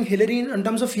outpolling Hillary in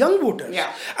terms of young voters.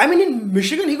 Yeah. I mean, in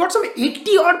Michigan, he got some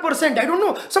 80-odd%. I don't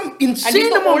know, some insane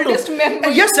the amount oldest of. member.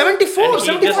 Yeah, 74, And he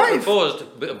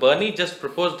 75. Bernie just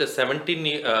proposed a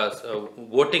 17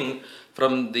 voting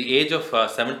from the age of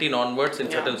 17 onwards in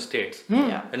certain states.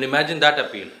 Yeah. And imagine that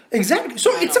appeal. Exactly.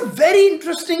 So it's a very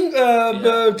interesting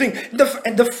thing.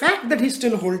 The fact that he's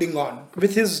still holding on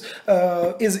with his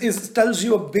is tells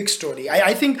you a big story.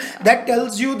 I think that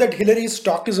tells you that Hillary's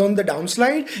stock is on the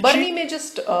downslide. Bernie may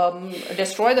just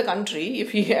destroy the country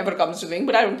if he ever comes to win,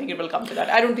 but I don't think it will come to that.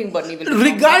 I don't think Bernie will.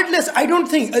 Regardless, I don't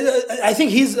think. I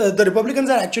think the Republicans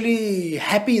are actually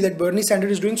happy that Bernie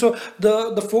Sanders is doing so.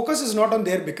 The focus is not on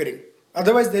their bickering.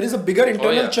 Otherwise, there is a bigger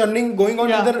internal churning going on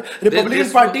in the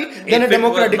Republican Party than a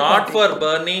Democratic Party. If it were not for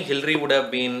Bernie, Hillary would have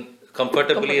been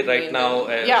comfortably right now.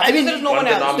 I mean, there's no one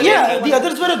else. Yeah, the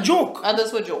others were a joke.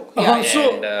 Others were joke.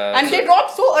 And they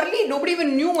dropped so early, nobody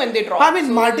even knew when they dropped. I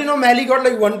mean, Martin O'Malley got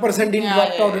like 1% in,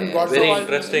 dropped out and got very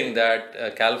interesting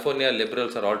that California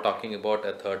liberals are all talking about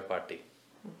a third party.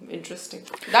 Interesting.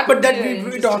 But that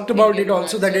we talked about it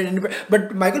also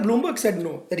but Michael Bloomberg said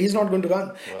no, that he's not going to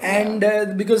run,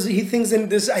 and because he thinks in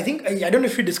this, I don't know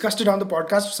if we discussed it on the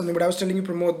podcast or something, but I was telling you,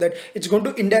 Pramod, that it's going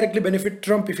to indirectly benefit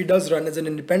Trump if he does run as an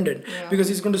independent, because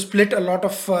he's going to split a lot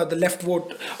of the left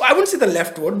vote. I wouldn't say the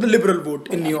left vote, the liberal vote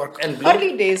in New York. And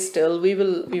early days still, we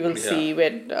will see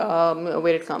where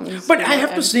it comes. But I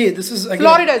have to say, this is again,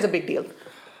 Florida is a big deal.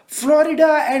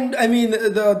 Florida, and I mean,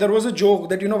 there was a joke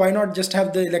that, why not just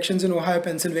have the elections in Ohio,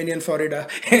 Pennsylvania, and Florida?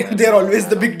 They're always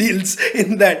the big deals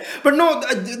in that. But no,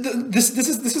 this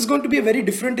is going to be a very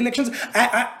different elections.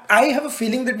 I have a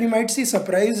feeling that we might see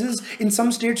surprises in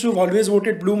some states who've always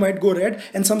voted blue might go red,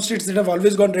 and some states that have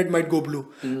always gone red might go blue.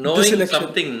 Knowing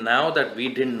something now that we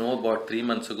didn't know about 3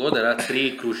 months ago, there are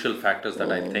three crucial factors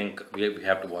that I think we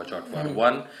have to watch out for.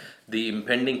 One, the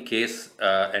impending case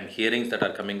and hearings that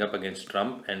are coming up against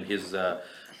Trump and his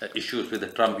issues with the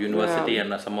Trump University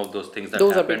and some of those things that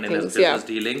happened in his business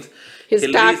dealings.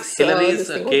 Hillary's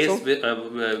case with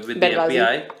the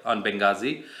FBI on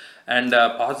Benghazi, and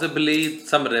possibly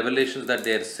some revelations that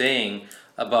they're saying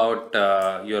about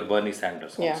your Bernie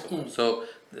Sanders also. So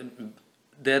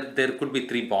there could be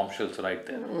 3 bombshells right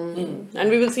there. And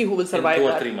we will see who will survive In 2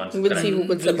 or that. 3 months, We will see who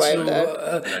will survive So,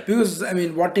 that. because I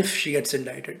mean, what if she gets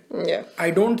indicted? Yeah.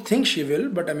 I don't think she will,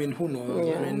 but I mean, who knows?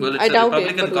 Yeah. I mean, Well, it's I a doubt it,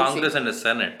 Republican but we'll Congress see. and a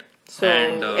Senate. So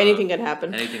And, anything can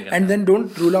happen. Anything can and then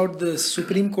don't rule out the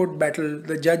Supreme Court battle.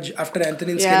 The judge after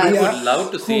Anthony Yeah. Scalia. I would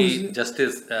love to see who's-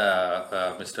 Justice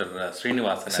Mr.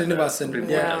 Srinivasan as a Srinivasan, Supreme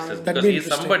Court yeah. Justice, That'd because be he's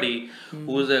interesting. somebody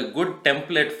who's a good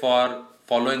template for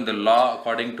following the law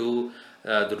according to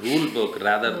the rule book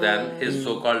rather than his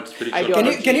so-called spiritual.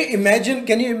 Ideology. Can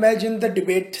you imagine the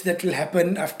debate that will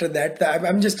happen after that?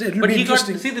 I'm just it'll But be he got,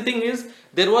 interesting. see, the thing is,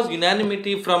 there was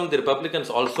unanimity from the Republicans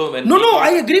also when No, he no, got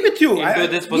I agree with you. into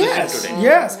this position yes, today.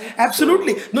 Yes,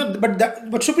 absolutely. No,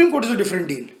 but Supreme Court is a different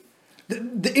deal.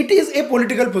 It is a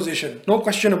political position, no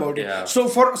question about it. Yeah. So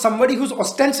for somebody who's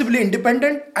ostensibly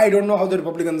independent, I don't know how the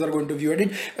Republicans are going to view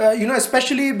it.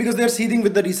 Especially because they're seething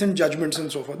with the recent judgments and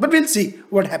so forth. But we'll see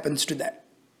what happens to that.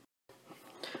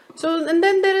 So, and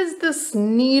then there is this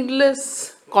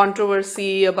needless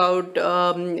controversy about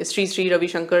Sri Ravi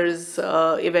Shankar's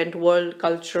event, World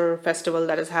Culture Festival,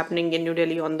 that is happening in New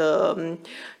Delhi on the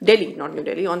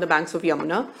on the banks of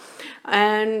Yamuna.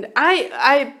 And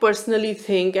I personally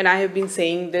think, and I have been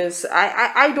saying this,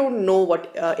 I don't know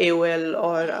what AOL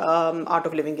or Art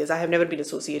of Living is. I have never been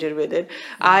associated with it.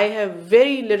 I have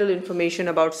very little information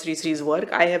about Sri's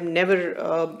work. I have never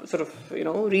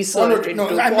researched it,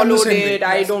 followed it.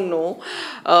 I don't know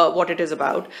what it is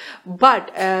about. But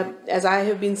as I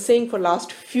have been saying for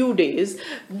last few days,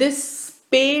 this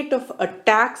spate of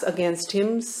attacks against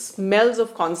him smells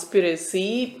of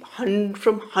conspiracy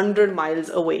from 100 miles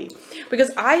away.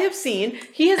 Because I have seen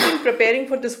he has been preparing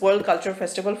for this World Culture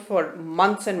Festival for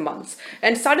months and months.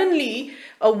 And suddenly,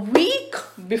 a week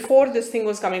before this thing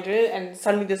was coming to it, and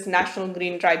suddenly this National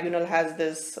Green Tribunal has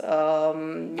this,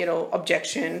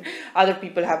 objection. Other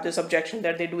people have this objection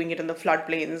that they're doing it in the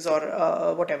floodplains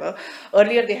or whatever.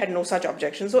 Earlier, they had no such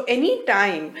objection. So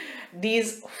anytime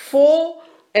these four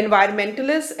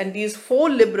environmentalists and these four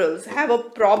liberals have a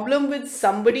problem with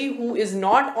somebody who is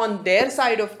not on their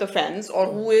side of the fence or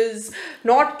who is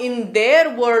not in their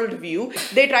worldview,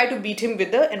 they try to beat him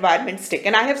with the environment stick.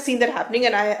 And I have seen that happening,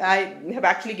 and I have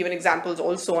actually given examples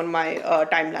also on my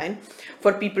timeline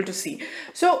for people to see.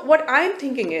 So what I'm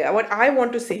thinking, what I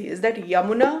want to say is that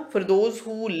Yamuna, for those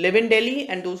who live in Delhi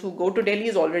and those who go to Delhi,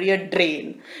 is already a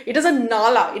drain. It is a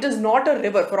nala. It is not a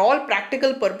river. For all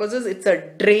practical purposes, it's a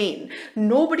drain.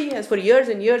 Nobody has for years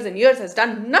and years and years has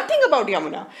done nothing about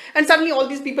Yamuna. And suddenly all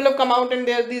these people have come out and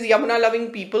they're these Yamuna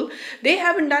loving people. They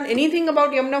haven't done anything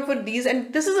about Yamuna for these,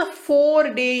 and this is a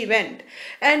 4-day event.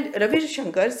 And Ravi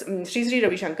Shankar, Sri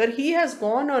Ravi Shankar, he has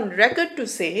gone on record to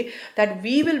say that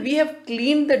we have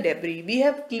cleaned the debris, we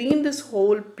have cleaned this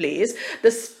whole place,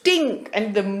 the stink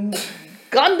and the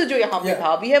gand jo yahan pe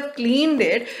tha, we have cleaned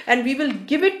it, and we will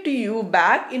give it to you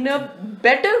back in a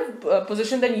better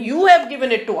position than you have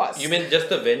given it to us. You mean just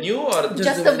the venue or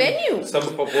Just the venue? some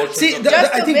proportion? See, of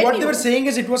I think what venue. they were saying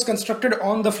is it was constructed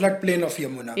on the floodplain of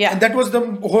Yamuna. Yeah. And that was the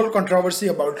whole controversy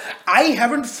about. I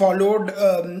haven't followed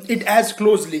it as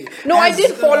closely. No, I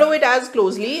did follow it as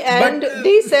closely, and but,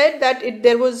 they said that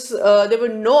there were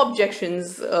no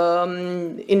objections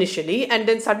initially, and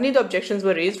then suddenly the objections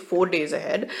were raised 4 days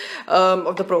ahead of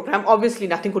the program. Obviously,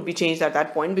 nothing could be changed at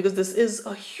that point because this is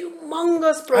a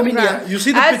humongous program. I mean, yeah, you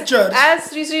see the pictures. As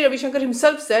Sri Ravi Shankar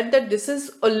himself said, that this is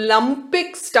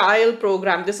Olympic style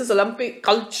program. This is Olympic,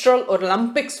 cultural or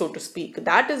Olympic, so to speak.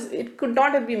 That is, it could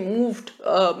not have been moved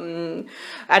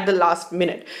at the last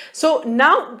minute. So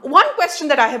now, one question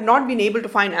that I have not been able to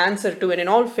find answer to, and in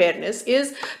all fairness,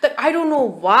 is that I don't know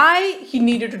why he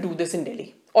needed to do this in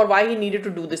Delhi, or why he needed to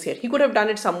do this here. He could have done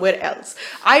it somewhere else.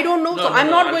 I don't know, I'm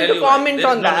not I'll going tell to you why. comment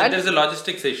on that. There's a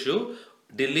logistics issue.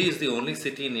 Delhi is the only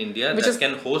city in India Which that is-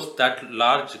 can host that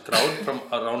large crowd from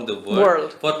around the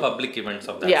world for public events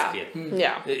of that scale.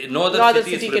 Yeah. No No other other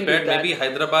city city is can do prepared. that. Maybe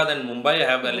Hyderabad and Mumbai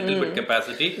have a little bit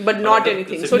capacity, But not other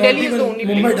anything. cities- So Not Delhi is even the only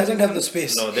Mumbai place. doesn't have the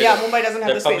space. No, they Yeah, don't. Mumbai doesn't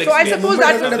have The the space. public So I space- suppose Mumbai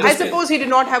doesn't have the I space. suppose he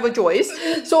did not have a choice.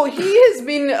 So he has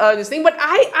been this thing. But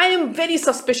I am very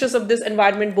suspicious of this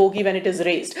environment bogey when it is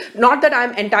raised. Not that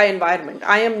I'm anti-environment.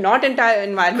 I am not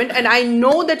anti-environment, and I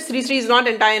know that Sri is not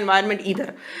anti-environment either.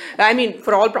 I mean,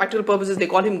 for all practical purposes, they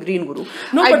call him Green Guru.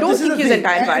 No, I but don't this is think the he's thing.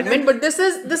 anti-environment, but this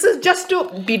is just to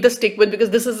beat the stick with, because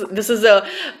this is a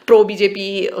pro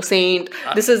BJP saint.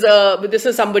 This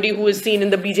is somebody who is seen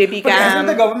in the BJP But hasn't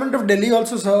the camp. government of Delhi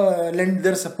also lent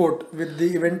their support with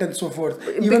the event and so forth?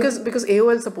 Because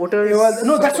AOL supporters.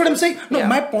 No, that's what I'm saying. No, Yeah.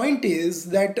 my point is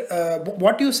that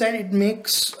what you said, it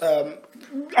makes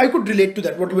I could relate to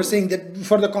that. What you were saying, that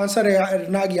for the Kansar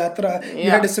Nag Yatra, you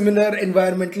had a similar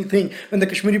environmental thing when the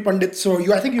Kashmiri Pandits. So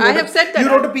I think you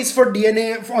wrote a piece for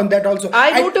DNA on that also.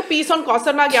 I wrote a piece on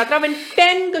Kansar Nag Yatra when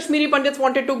 10 Kashmiri Pandits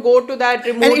wanted to go to that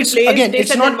remote place. Again,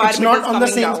 it's not on the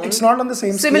same. It's not on the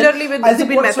same. Similarly with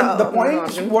Zubin Mehta.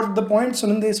 What the point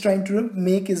Sunanda is trying to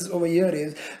make is over here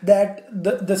is that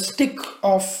the stick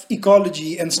of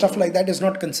ecology and stuff like that is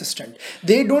not consistent.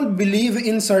 They don't believe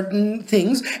in certain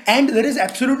things, and there is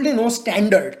absolutely no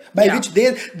standard by which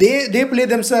they play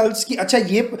themselves ki,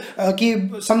 acha,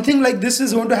 ki something like this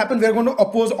is going to happen, we are going to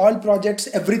oppose all projects,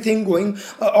 everything going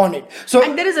on it. So,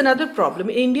 and there is another problem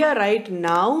in India right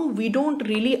now. We don't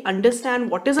really understand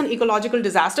what is an ecological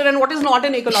disaster and what is not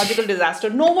an ecological disaster.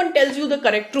 No one tells you the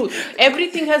correct truth.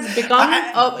 Everything has become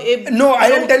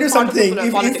I'll tell you something.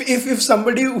 If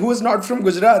somebody who is not from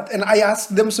Gujarat and I ask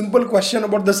them simple question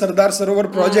about the Sardar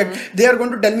Sarovar project, they are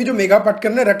going to tell me जो मेगा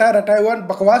पाटकर ने रटा हुआ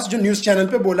बकवास जो news channel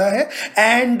पे बोला है,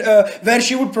 and where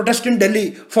she would protest in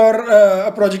Delhi for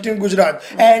a project in Gujarat,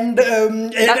 and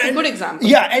that's a good example.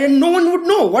 Yeah, and no one would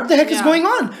know what the heck is going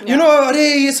on. You know, अरे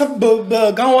ये सब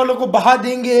गांव वालों को बहा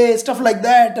देंगे, stuff like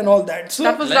that and all that. So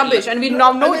that was rubbish, and we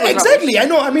now know it was exactly. Rubbish. I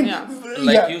know. I mean,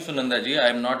 like you, Sunanda ji, I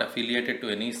am not affiliated to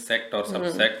any sect or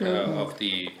subsect of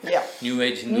the New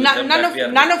Age Hinduism.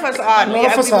 None of us are. None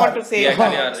of us want to say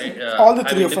all the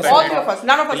three of us. All three of us.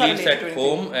 None of us are beliefs at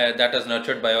home that is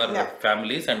nurtured by our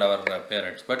families and our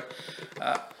parents. But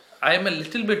I am a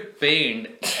little bit pained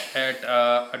at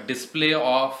a display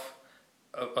of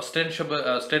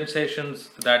ostentations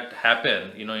that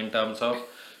happen, in terms of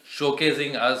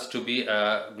showcasing us to be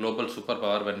a global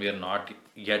superpower when we are not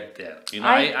yet there.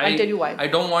 I'll tell you why. I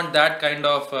don't want that kind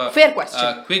of fair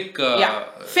question.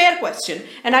 Fair question,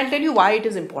 and I'll tell you why it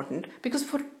is important. Because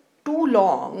for too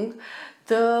long,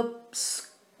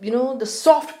 the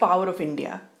soft power of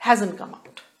India hasn't come out.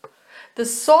 The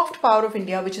soft power of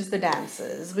India, which is the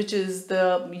dances, which is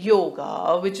the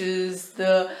yoga, which is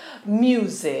the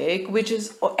music, which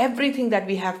is everything that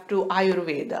we have to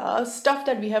Ayurveda, stuff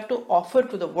that we have to offer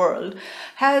to the world,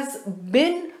 has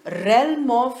been realm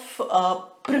of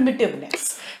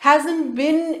primitiveness, hasn't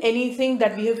been anything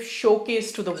that we have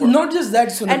showcased to the world. Not just that,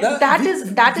 Sunanda.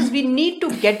 And that is we need to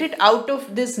get it out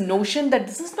of this notion that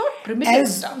this is not primitive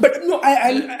stuff. But no,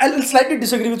 I'll slightly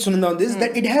disagree with Sunanda on this,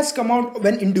 that it has come out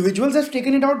when individuals have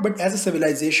taken it out, but as a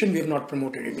civilization we have not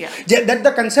promoted it. That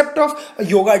the concept of a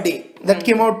yoga day that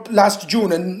came out last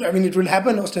June, and I mean it will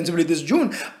happen ostensibly this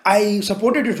June, I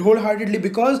supported it wholeheartedly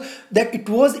because that it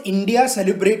was India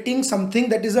celebrating something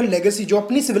that is a legacy, जो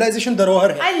अपनी civilization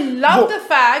धरोहर है. I love the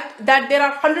fact that there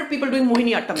are 100 people doing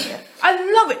Mohiniyattam there. I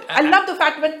love it. I love the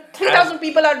fact when 3,000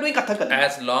 people are doing Kathakali.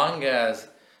 As long as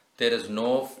there is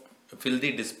no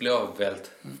filthy display of wealth,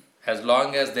 as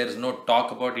long as there is no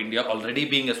talk about India already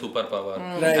being a superpower,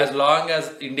 as long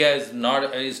as India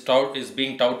is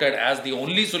being touted as the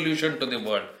only solution to the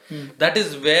world, that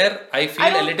is where I feel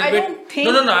a little bit.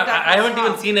 I haven't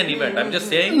even seen an event. I'm just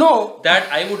saying that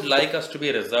I would like us to be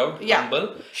reserved,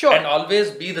 humble, and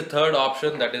always be the third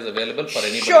option that is available for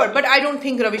anybody. Sure, but I don't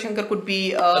think Ravi Shankar could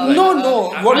be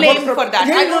blamed for that.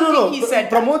 I don't think he said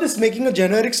Pramod is making a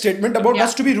generic statement about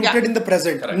us to be rooted in the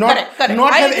present, not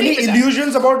have any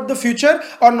illusions about the future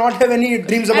or not have any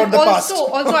dreams about the past.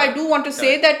 Also, I do want to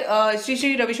say that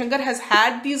Sri Ravi Shankar has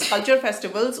had these culture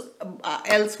festivals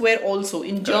elsewhere also.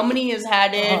 In Germany, he has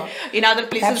had it. In other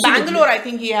places, Absolutely. Bangalore, I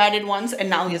think he had it once, and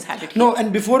now he has had it. No,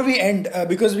 and before we end,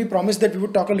 because we promised that we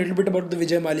would talk a little bit about the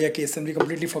Vijay Mallya case, and we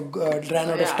completely ran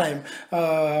out of time.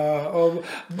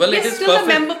 Well, it is still a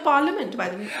member of parliament, by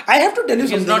the way. I have to tell you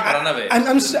something. He has not run away.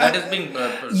 That is being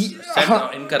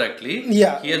said incorrectly.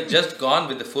 Yeah. He has just gone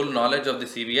with the full knowledge of the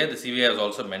CBI. The CBI has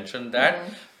also mentioned that.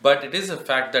 But it is a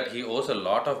fact that he owes a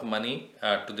lot of money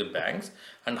to the banks,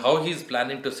 and how he is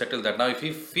planning to settle that. Now, if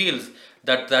he feels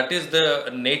that is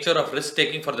the nature of risk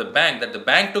taking for the bank, that the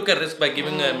bank took a risk by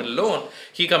giving him a loan,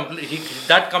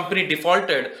 that company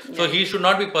defaulted, so he should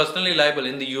not be personally liable.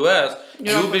 In the US,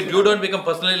 you don't become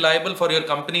personally liable for your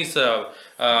company's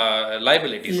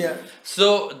liabilities. Yeah.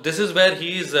 So this is where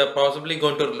he is possibly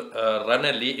going to run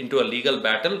into a legal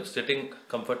battle, sitting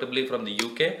comfortably from the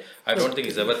UK. I don't think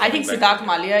he's ever. I think Siddharth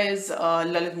Mallya is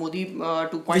Lalit Modi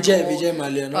 2.0. Vijay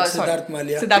Mallya, not Siddharth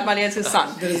Mallya. Siddharth Mallya is his son.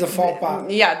 There is a faux pas.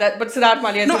 But Siddharth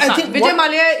Mallya is his son. Vijay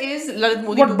Mallya is Lalit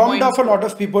Modi 2.0. What bummed off a lot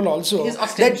of people also. His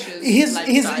ostentatious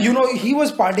he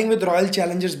was partying with Royal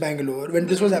Challengers Bangalore when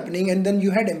this was happening, and then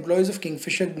you had employees of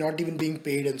Kingfisher not even being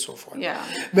paid and so forth. Yeah.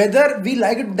 Whether we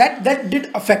like it, that did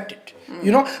affect it.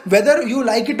 Whether you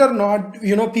like it or not,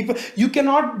 people, you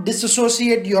cannot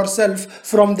disassociate yourself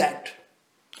from that.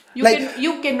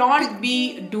 You cannot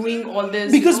be doing all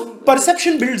this because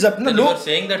perception builds up. Then you are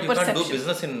saying that you can't do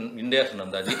business in India,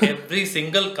 Nandaji. Every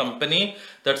single company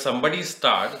that somebody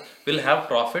starts will have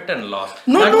profit and loss.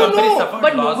 No.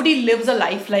 But loss. Nobody lives a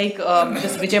life like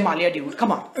this Vijay Mallya dude.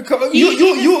 Come on.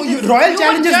 You Royal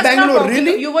Challengers Bangalore,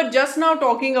 really? You were just now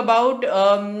talking about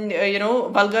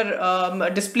vulgar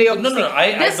display of no.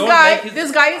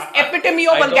 This guy is epitome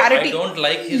of vulgarity. I don't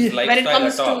like his lifestyle when it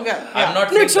comes at all. I'm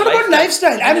not. No, it's not about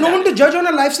lifestyle. I'm no one to judge on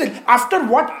a lifestyle. After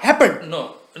what happened?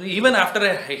 No. Even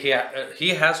after he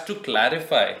has to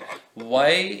clarify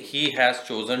why he has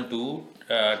chosen to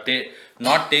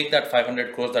not take that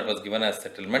 500 crores that was given as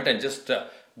settlement and just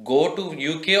go to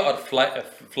UK or fly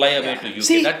away to UK.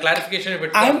 See, that clarification a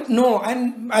bit.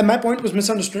 My point was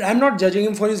misunderstood. I'm not judging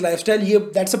him for his lifestyle.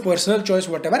 That's a personal choice,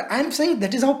 whatever. I'm saying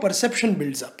that is how perception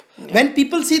builds up. Yeah. When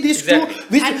people see these two,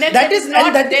 there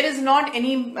is not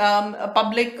any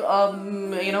public,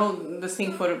 this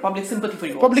thing for public sympathy for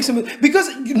you. Public sympathy,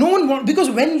 because no one wants. Because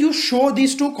when you show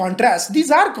these two contrasts,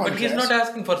 these are contrasts. But he's not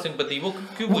asking for sympathy.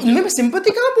 मैं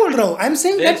sympathy कहाँ बोल रहा हूँ? I'm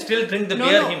saying they still drink the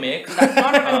beer he makes. That's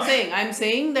not what I'm saying. I'm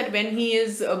saying that when he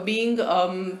is being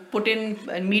put in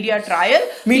media trial.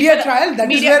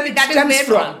 That is where it stems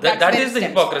from. That is the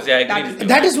hypocrisy. I agree with you.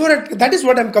 That is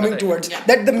what I'm coming towards. Yeah.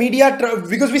 That the media,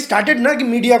 because we started ना कि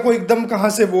media को एकदम कहाँ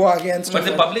से वो आ गया and stuff.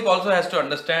 But the public also has to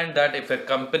understand that if a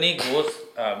company goes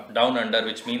down under,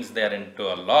 which means they are into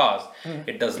a loss,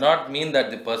 it does not mean that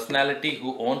the personality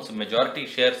who owns majority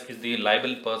shares is the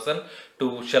liable person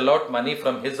to shell out money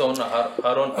from his own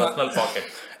her own personal pocket.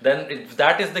 Then if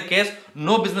that is the case,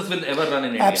 no business will ever run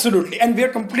in India. Absolutely. And we are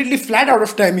completely flat out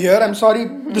of time here. I'm sorry,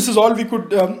 this is all we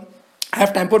could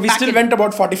have time for. We still went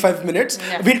about 45 minutes.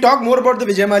 Yeah. We'll talk more about the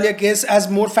Vijay Mallya case as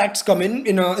more facts come in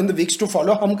the weeks to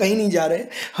follow. हम कहीं नहीं जा रहे.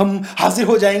 हम हाजिर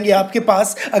हो जाएंगे आपके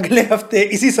पास अगले हफ्ते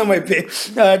इसी समय पे.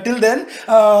 Till then,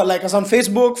 like us on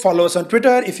Facebook, follow us on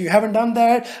Twitter. If you haven't done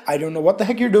that, I don't know what the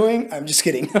heck you're doing. I'm just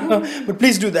kidding. But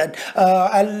please do that.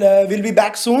 We'll be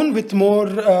back soon with more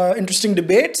interesting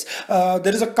debates.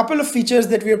 There is a couple of features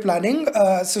that we are planning.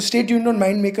 So stay tuned on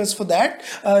Mindmakers for that.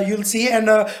 You'll see, and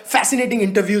fascinating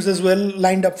interviews as well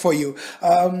lined up for you.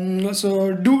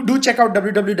 So do check out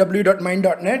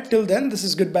www.mind.net. Till then, this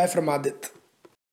is goodbye from Adit.